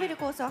で選べる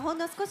コースはほん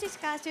の少しし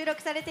か収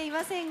録されてい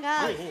ません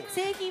が、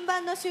製品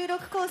版の収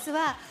録コース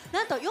は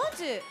なんと48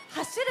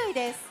種類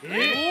です。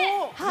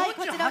はい、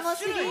こちらも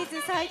シリー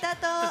ズ最多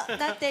と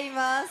なってい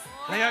ます。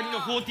流行り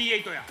の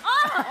48や。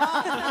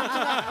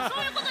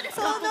そういうことです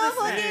か。その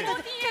48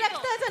キャラクタ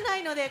ーじゃな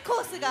いので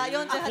コースが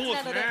48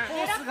なので。コ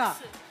ースが。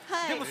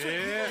はい、でも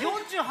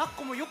48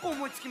個もよく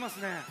思いつきます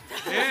ね。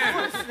そう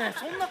ですね。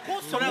そんなコ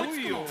ース思い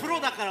つくのプ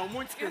ロだから思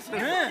いつくんです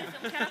ね。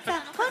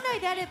本来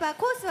であれば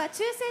コースは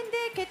抽選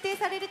で決定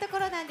されるとこ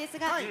ろなんです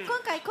が、今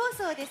回コー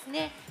スをです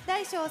ね、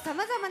大小さ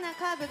まざまな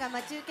カーブが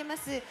待ち受けま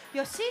すヨ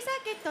ッシーサ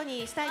ーキット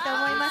にしたいと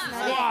思います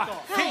ので、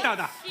センター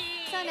だ。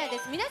そうなんで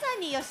す。皆さん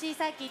にヨッシー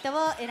サーキット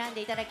を選ん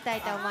でいただきたい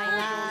と思い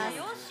ます。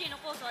ヨッシーの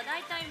コースは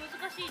大体難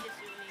しいで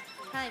すよね。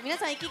はい、皆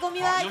さん意気込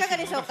みはいかが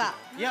でしょうか。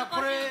いや、こ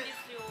れ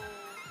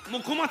も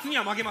う小松に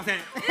は負けませ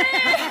ん。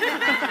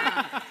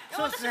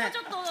そうですね。私もち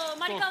ょっと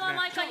マリカは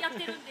毎回やっ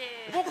てるん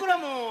で。僕ら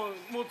も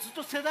ずっ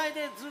と世代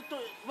でずっと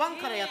ワン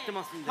からやって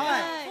ますんで、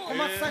小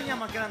松さんには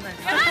負けられない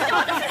です。なん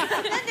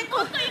で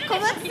小松さ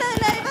ん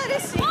ライバル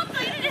視。もっ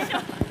といるでし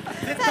ょ。さ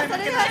あ、そ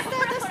れではスタ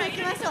ートしてい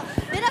きましょう。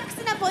デラック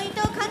スなポイン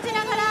トを感じ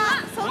なが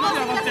ら走行し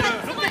てくださ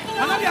い。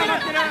花火上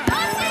がってる。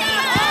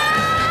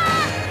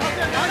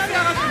花火上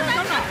がってる。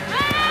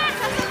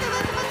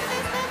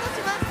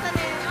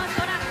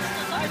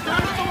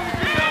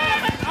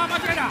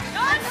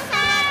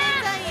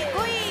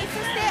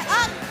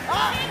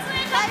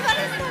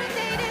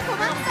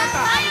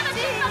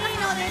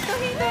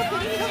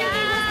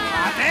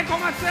小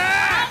松！なん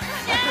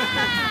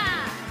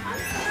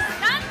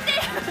で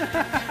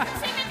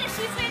せめて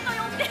静江と呼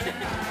んで。拓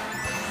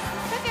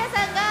也さ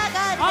んがガ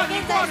ールで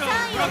現在3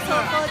位を走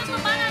行中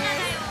で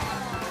す。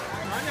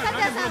拓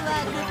也さんは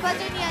グッパ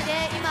ジュニア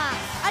で今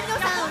有野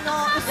さんの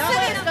すぐ後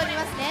ろにい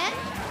ますね。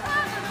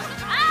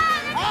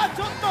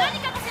ちょっと何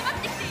かが迫っ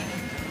てきている。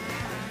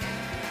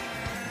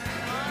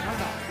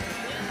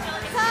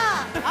さ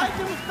あ、アイ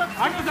テム2つ。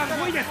有野さん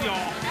5位ですよ。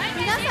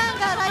皆さん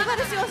がライバ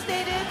ル視をし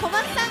ている小松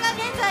さんが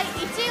現在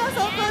1位を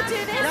走行中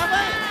です。や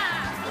ばい。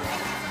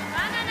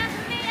バナナ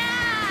フレア。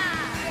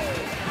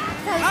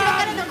さあ、後ろ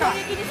からの攻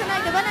撃に備え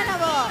てバナナ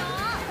を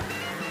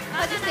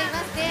外してい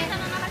ますね。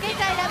現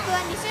在ラップは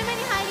2周目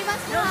に入りま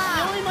した。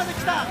4位まで来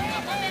た。さ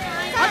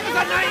あ、で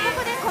はこ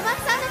こで小松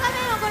さんの画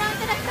面をご覧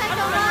いただきたいと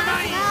思いま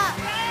すが、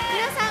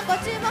皆さんご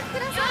注目く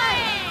ださ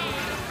い。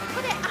こ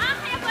こで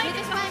消え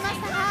てしまいま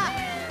したが、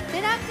デ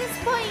ラック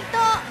スポイン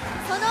ト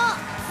その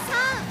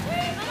3。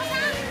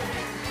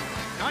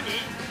何？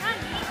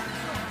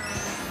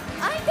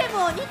アイテ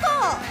ムを2個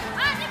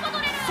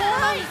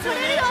取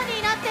れるように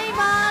なってい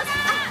ます。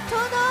ちょう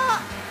ど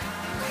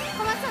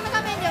小松さんの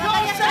画面で分か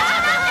りやすい。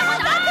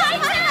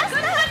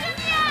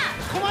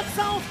小松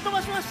さんを吹っ飛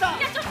ばしました。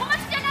いや、小松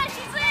じゃない、静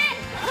江。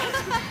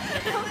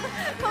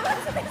小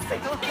松です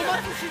よ。小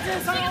松静江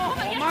さんを。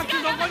小松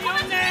どこにお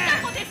んねん。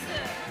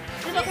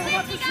今小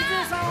松静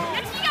江さんを。い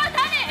や、違う、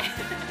誰？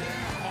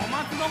小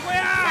松どこ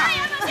や。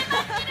有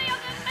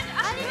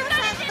野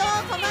さんと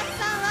小松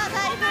さんはだ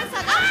いぶ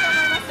差があると思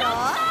いますよ。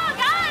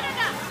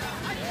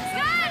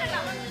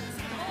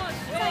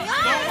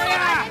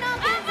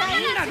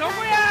ど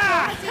こや。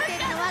走ってい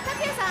るのは拓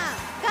也さん、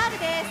ガール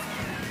です。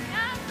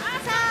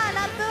さあ、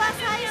ラップは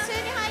最終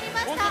に入り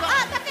ました。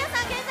拓也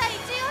さん現在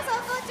1位を走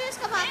行中、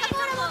しかも赤コ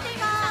ーラ持ってい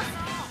ます。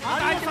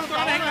アイテム取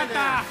られへんかっ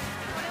た。後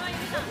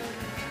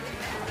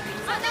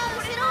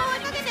ろを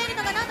追いかけている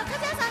のがなんと和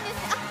也さんで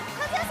す。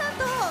和也さん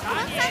と小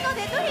松さんの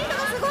デッドヒー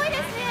トがすごいで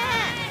す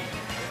ね。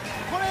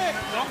これ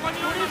どこに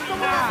おる小人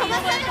松さんのが。画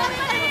面か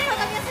ら見ると分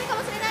かりやすいか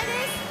もしれない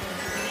です。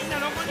みんな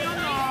どこにおん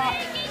の。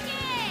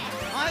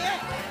早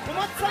い。小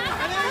松さんが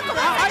早い。小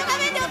松さんの画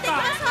面で追っていき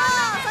ましょ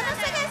う。その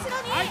すぐ後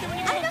ろに有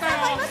野さん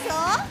もいますよ。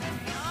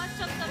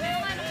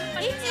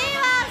1位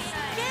は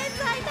現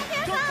在拓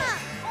也さん。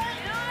さ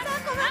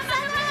あ、小松さ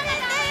んの画面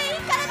でい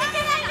いから抜け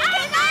ないで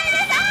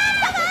す。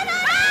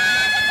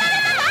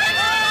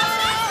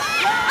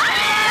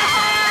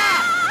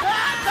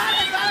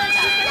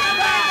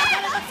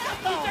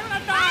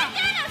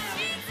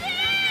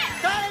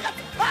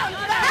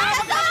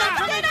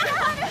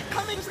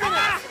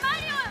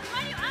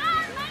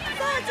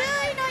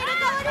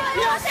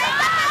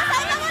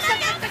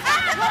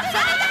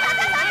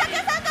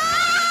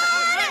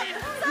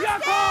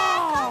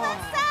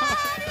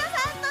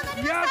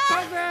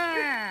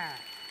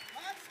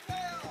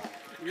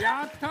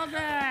やったぜ。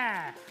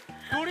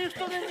ドリフ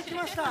トで抜き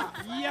ました。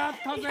やっ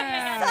たぜ。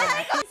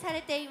さ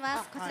れてい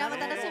ます。こちらも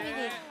楽しみ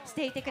にし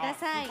ていてくだ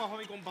さい。ファ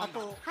ミコン版だ。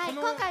はい、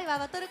今回は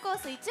バトルコー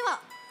ス1を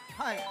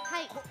はい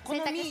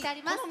選択してあ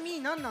ります。このミ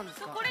ー何なんで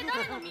すか。これ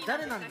誰のミー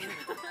誰なんですか。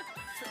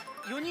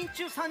4人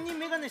中3人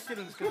メガネして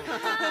るんですけど。多いね。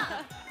本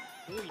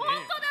当だ、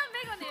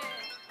メガネ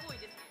多い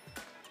ですね。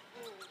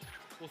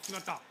お、決ま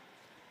った。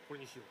これ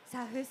にしよ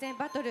さあ、風船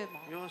バトル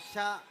もよっし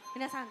ゃ。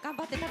皆さん頑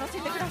張って楽し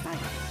んでください。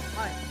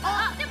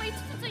あ、でも5つ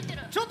ついて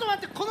る。ちょっと待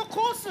って、この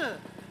コース。う。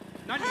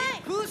何？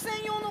風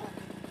船用の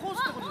コース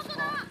ってことです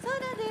か。そう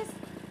なんです。よ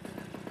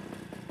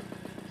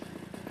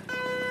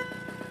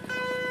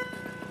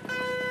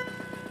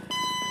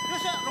っ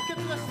しゃ、ロケ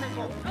ットダッシュ成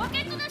功。ロケ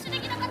ットダッシュで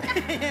きなかった。ロケ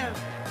ッ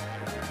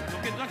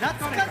トダッシュ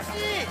懐かしい。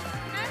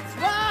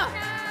わあ、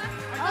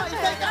あ、い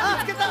たいた、あ、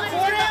見つけた。これ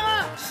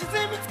は自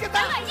然見つけ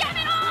た。や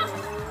めろ。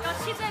よ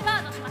し、自然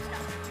ガードしました。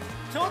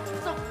ちょっとこ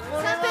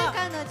れ3分は。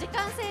間の時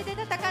間制で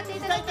戦って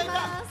いただき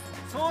ま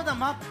す。そうだ、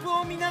マップ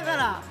を見なが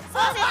ら。そ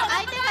うです。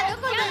相手が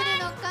どこにい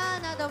るのか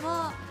など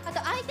も、あと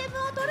アイテム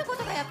を取るこ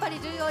とがやっぱり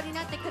重要に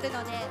なってくる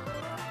ので、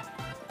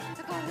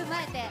そこを踏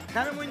まえて。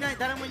誰もいない、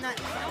誰もいない。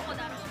どこ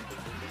だろう。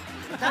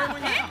誰も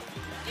いない。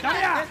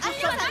誰や？有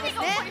野さんです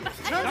ね。有野さ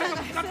ん誰が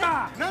ぶつかっ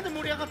た？なんで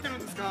盛り上がってるん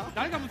ですか。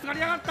誰がぶつかり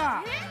やがっ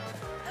た？有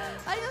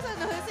野さん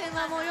の風船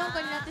はもう4個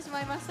になってしま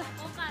いました。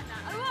おか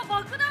な。うわ、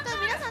爆弾だ。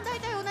皆さん大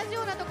体同じ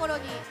ようなところ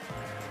にい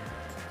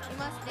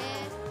ます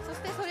ね。そ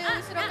してそれを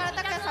後ろから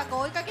拓也さんが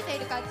追いかけてい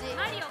る感じ。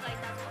マリオがい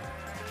たぞ。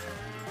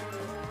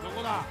ど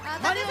こだ？あ、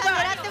拓也さん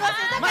狙ってます。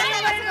拓也さんがすごい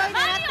狙ってる。バ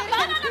ナナ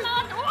回って。お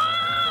お。こ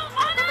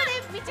こ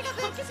で道が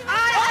分岐しま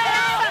した。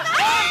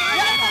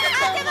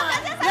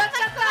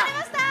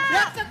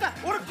やっちゃった。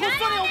俺こっそり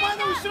お前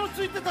の後ろ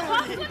ついてたの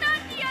に。自分で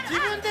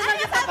投げ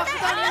た爆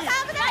弾に。よっし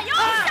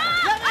ゃ。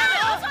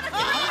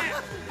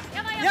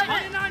やばい。やば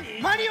い。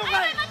マリオが。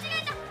間違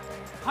えた。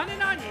羽何？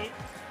羽？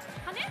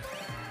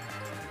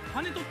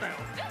羽取ったよ。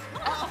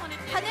羽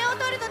を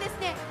取るとです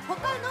ね、他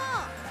の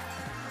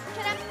キ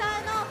ャラクタ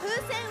ーの風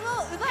船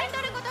を奪い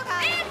取ることが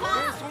でき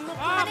ます。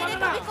羽で飛び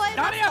越えますと。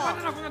誰やバ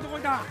ナナこんなとこ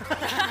いた。さ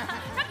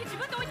っき自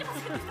分で置いてませ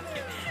んでしたっけ。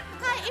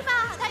はい、今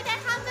だいたい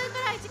半分ぐ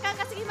らい時間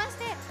が過ぎまし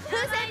て、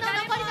風船の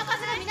残りの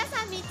数が皆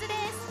さん3つで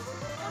す。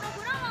この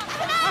フラワー。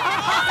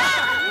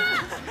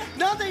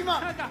なんで今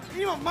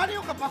マリ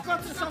オが爆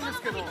発したんで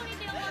すけど。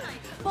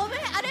歩い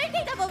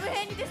ていたボブ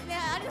兵にですね、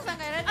有野さん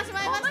がやられてし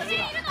まいましたし、有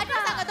野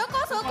さんがど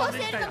こを走行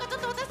しているのかちょ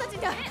っと私たち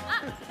には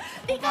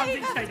理解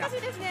が難し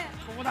いですね。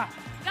ここだ。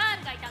ガー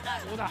ルがいた。ガ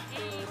ール。ここだ。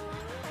有野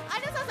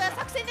さん、それは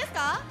作戦です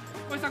か？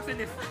これ作戦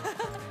です。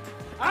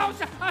あ、おっ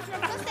しゃ、あ、しま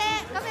った。そして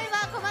画面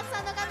は小松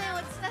さんの画面を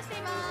映し出して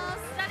いま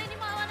す。誰に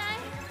も合わない。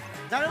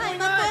誰もい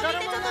マない。ップ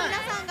を見てちょっと皆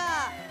さん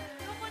が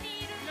どこ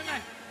にいる。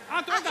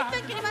あ、取れた。1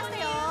分切りまし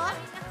たよ。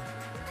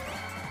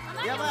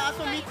やばい、あ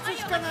と3つ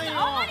しかないよ。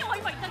マリオは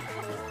今いた。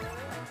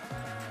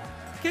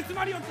ケツ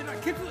マリオって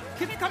ケツ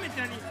カメって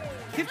何？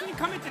ケツに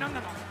カメって何な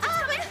の？あ、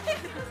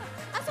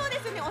そうで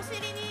すね。お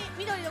尻に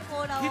緑の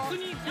甲羅を。ケツ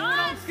に甲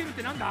羅をつけるっ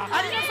てなんだ？有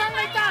野さんが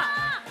いた。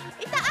あー、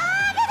出た。よ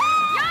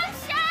っ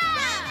しゃ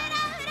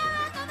フラ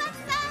ワー小松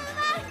さんう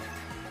まい。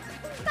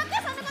拓也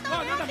さんのこと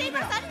も狙ってい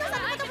ます。有野さ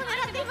んのことも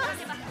狙っています。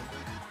よ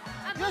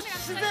し、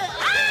自然。拓也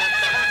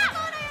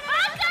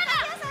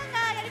さん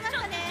がやりまし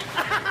たね。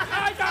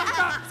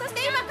そし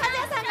て今和也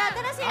さんが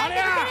新しいアイ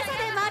テムテレサ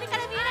で周りか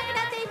ら見えなく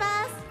なってい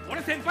ます。俺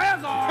先輩や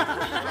ぞ。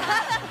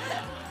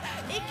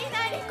いき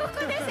なりこ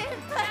こで先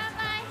輩。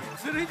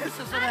ずるいです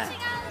よそれ。違うん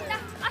だ。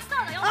あ、スタ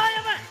ーだよ。あ、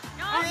やばい。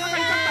なんかいっ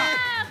た。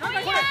なんか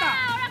いった。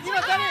今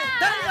誰が。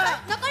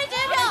残り10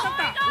秒。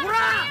ほら。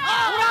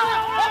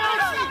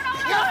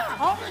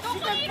火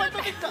がいっぱい飛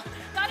んできた。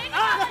誰に。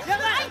あ、や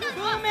ばい。ブ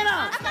ーメ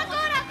ラン。赤コー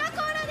ラ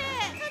で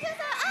和也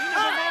さん。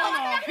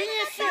フィ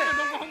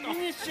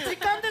ニッシュ。時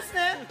間です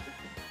ね。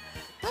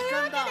という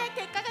わけ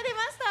で結果が出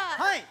まし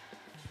た。はい。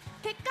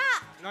結果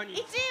何1位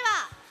は